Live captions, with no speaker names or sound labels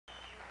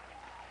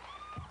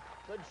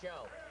Good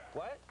show.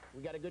 What?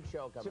 We got a good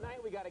show coming.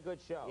 Tonight we got a good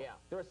show. Yeah.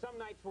 There are some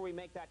nights where we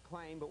make that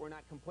claim, but we're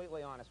not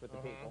completely honest with the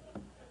people.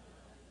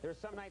 There are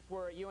some nights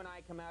where you and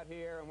I come out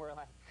here and we're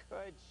like,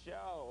 good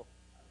show.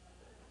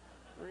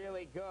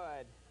 Really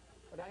good.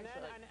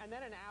 And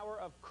then an hour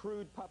of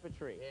crude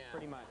puppetry,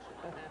 pretty much.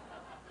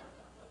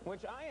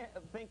 Which I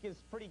think is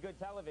pretty good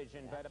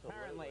television, but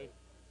apparently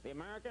the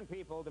American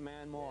people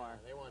demand more.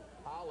 Yeah, they want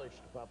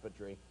polished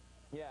puppetry.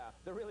 Yeah,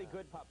 the really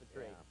good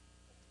puppetry. Yeah.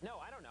 No,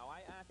 I don't know.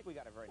 I think we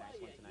got a very nice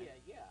one tonight.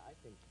 Yeah, I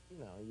think, you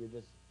know, you're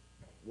just,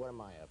 what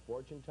am I, a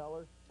fortune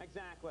teller?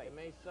 Exactly. It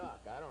may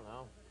suck, I don't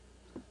know.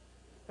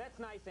 That's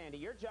nice, Andy.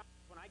 Your job,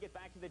 when I get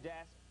back to the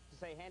desk, to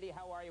say, Andy,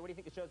 how are you? What do you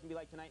think the show's going to be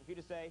like tonight? And for you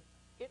to say,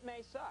 it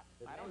may suck.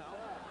 I don't know.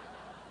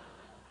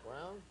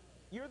 Well,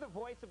 you're the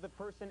voice of the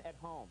person at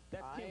home.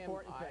 That's the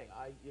important thing.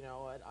 You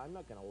know what? I'm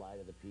not going to lie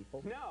to the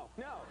people. No.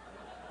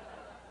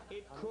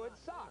 It could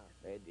suck.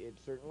 It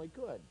certainly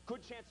could.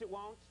 Good chance it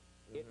won't.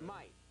 It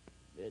might.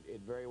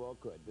 It very well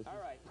could. All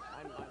right.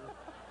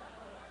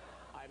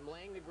 I'm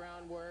laying the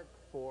groundwork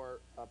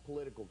for a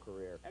political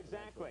career.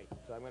 Exactly.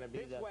 So I'm going to be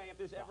this way, if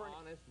there's ever an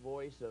honest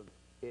voice of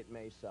it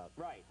may suck.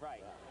 Right.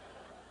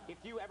 If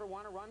you ever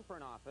want to run for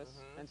an office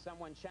and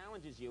someone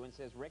challenges you and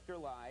says, Richter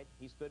lied,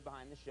 he stood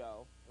behind the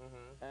show,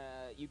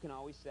 you can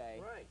always say,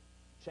 right.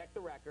 Check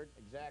the record.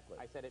 Exactly.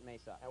 I said it may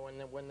suck.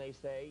 And when they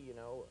say, you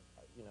know,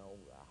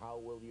 how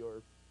will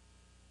your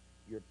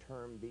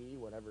term be,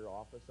 whatever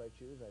office I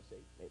choose, I say,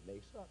 it may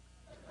suck.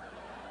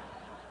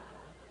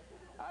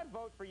 I'd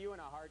vote for you in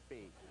a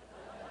heartbeat.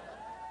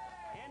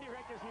 Andy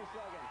Richter's new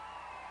slogan.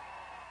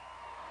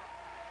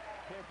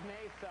 It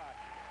may suck.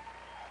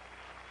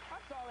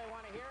 That's all they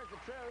want to hear is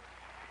the truth.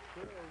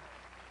 True.